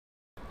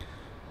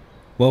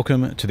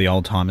Welcome to the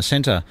Oldtimer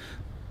Centre.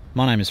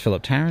 My name is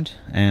Philip Tarrant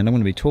and I'm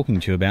going to be talking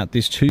to you about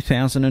this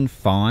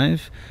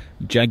 2005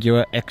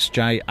 Jaguar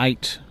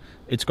XJ8.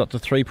 It's got the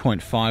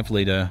 3.5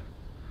 litre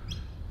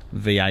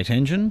V8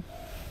 engine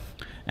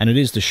and it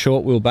is the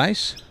short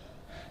wheelbase,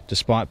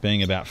 despite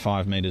being about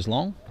 5 metres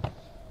long.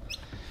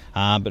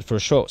 But for a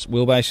short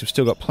wheelbase you've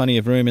still got plenty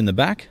of room in the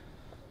back.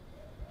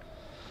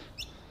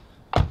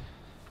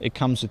 It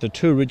comes with the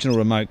 2 original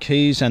remote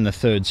keys and the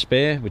 3rd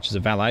spare, which is a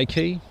valet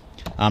key.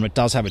 It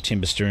does have a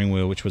timber steering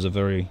wheel, which was a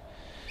very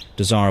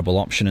desirable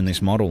option in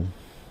this model.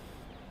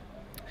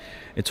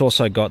 It's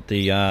also got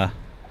the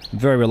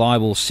very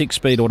reliable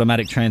 6-speed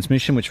automatic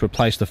transmission, which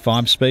replaced the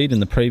 5-speed in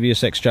the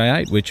previous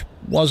XJ8, which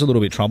was a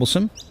little bit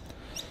troublesome.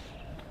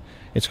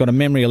 It's got a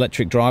memory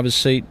electric driver's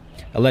seat,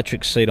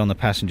 electric seat on the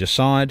passenger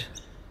side,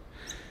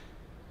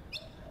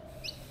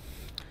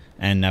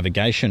 and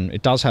navigation.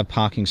 It does have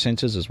parking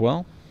sensors as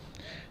well.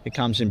 It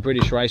comes in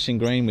British racing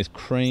green with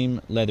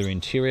cream leather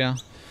interior.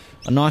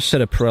 A nice set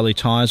of Pirelli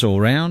tyres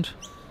all round.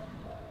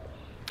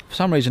 For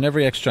some reason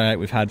every XJ8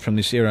 we've had from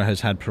this era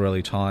has had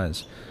Pirelli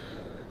tyres.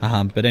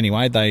 But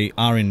anyway, they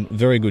are in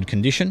very good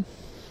condition.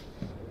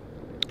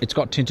 It's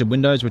got tinted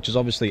windows, which has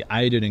obviously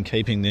aided in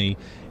keeping the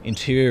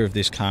interior of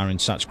this car in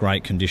such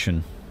great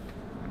condition.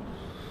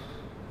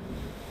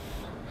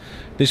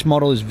 This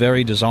model is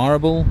very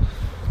desirable,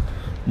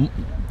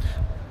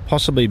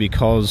 possibly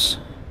because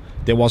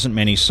there wasn't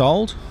many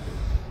sold,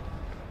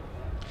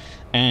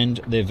 and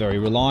they're very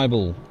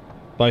reliable,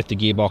 both the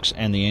gearbox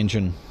and the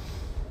engine.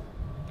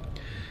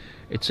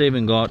 It's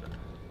even got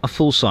a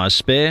full-size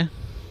spare,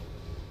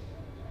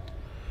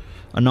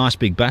 a nice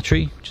big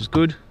battery, which is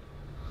good.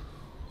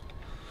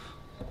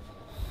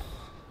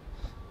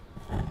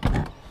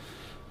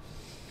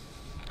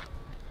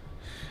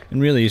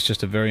 And really is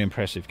just a very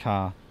impressive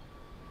car.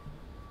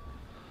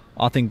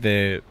 I think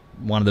they're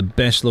one of the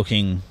best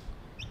looking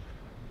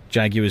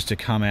Jaguars to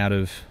come out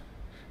of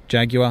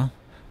Jaguar.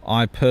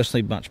 I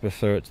personally much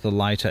prefer it to the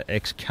later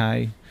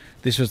XK.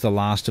 This was the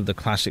last of the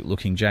classic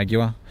looking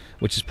Jaguar,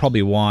 which is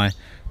probably why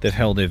they've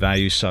held their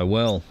value so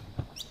well.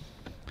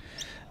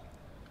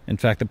 In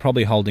fact, they're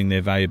probably holding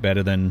their value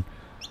better than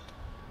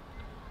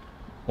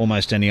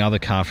almost any other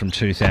car from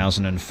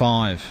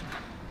 2005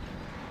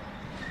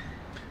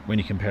 when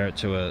you compare it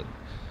to a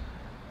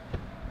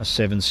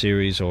 7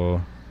 Series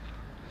or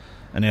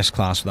an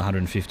S-Class with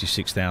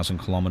 156,000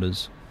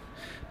 kilometres.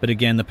 But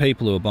again, the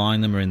people who are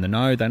buying them are in the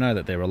know. They know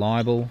that they're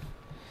reliable.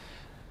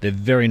 They're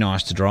very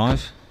nice to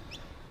drive.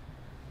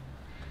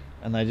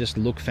 And they just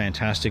look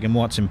fantastic. And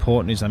what's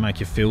important is they make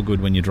you feel good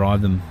when you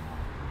drive them.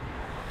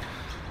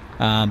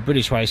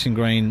 British racing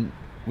green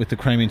with the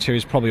cream interior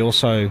is probably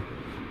also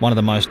one of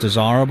the most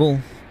desirable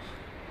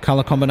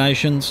colour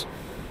combinations.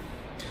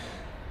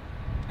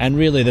 And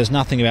really, there's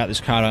nothing about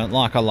this car I don't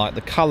like. I like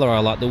the colour, I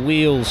like the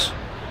wheels,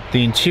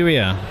 the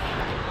interior,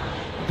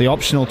 the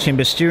optional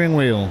timber steering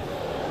wheel.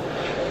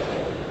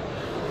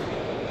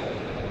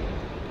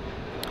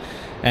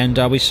 And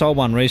we sold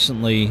one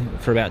recently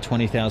for about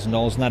 $20,000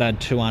 and that had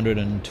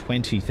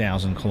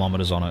 220,000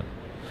 kilometres on it.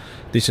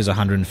 This is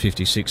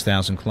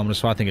 156,000 kilometres,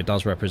 so I think it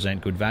does represent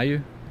good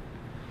value.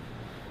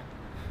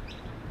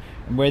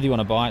 And whether you want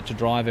to buy it to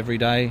drive every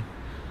day,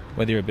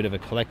 whether you're a bit of a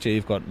collector,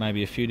 you've got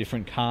maybe a few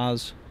different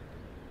cars.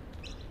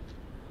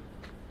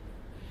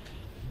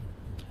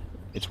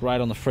 It's great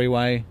on the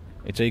freeway,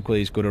 it's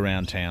equally as good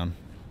around town.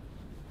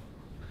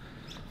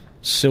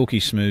 Silky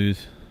smooth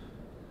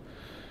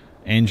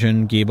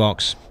engine,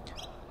 gearbox,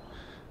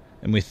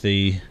 and with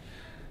the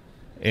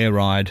air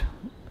ride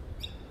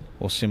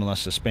or similar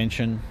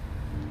suspension,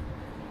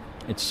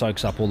 it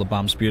soaks up all the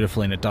bumps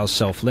beautifully, and it does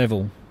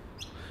self-level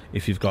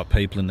if you've got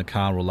people in the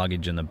car or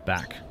luggage in the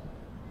back.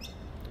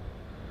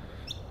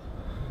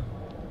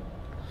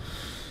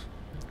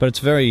 But it's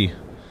very,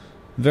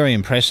 very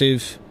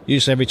impressive.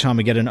 Usually every time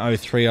we get an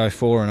 03,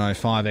 04 and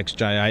 05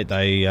 XJ8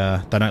 they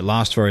don't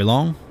last very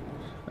long.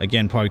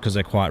 Again, probably because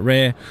they're quite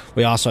rare.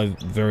 We're also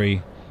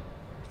very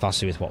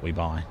fussy with what we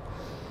buy.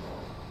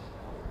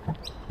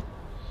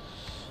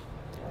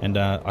 And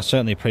I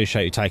certainly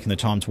appreciate you taking the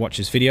time to watch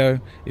this video.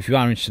 If you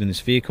are interested in this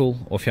vehicle,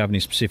 or if you have any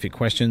specific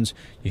questions,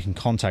 you can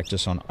contact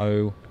us on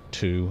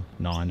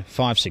 029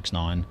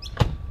 569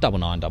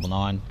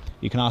 9999.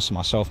 You can ask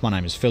myself. My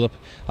name is Philip.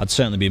 I'd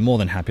certainly be more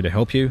than happy to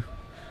help you.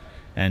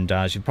 And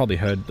as you've probably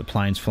heard the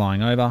planes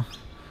flying over,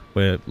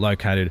 we're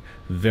located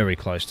very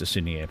close to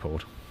Sydney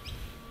Airport.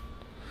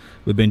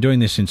 We've been doing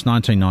this since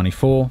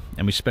 1994,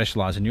 and we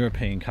specialise in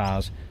European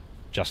cars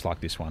just like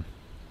this one.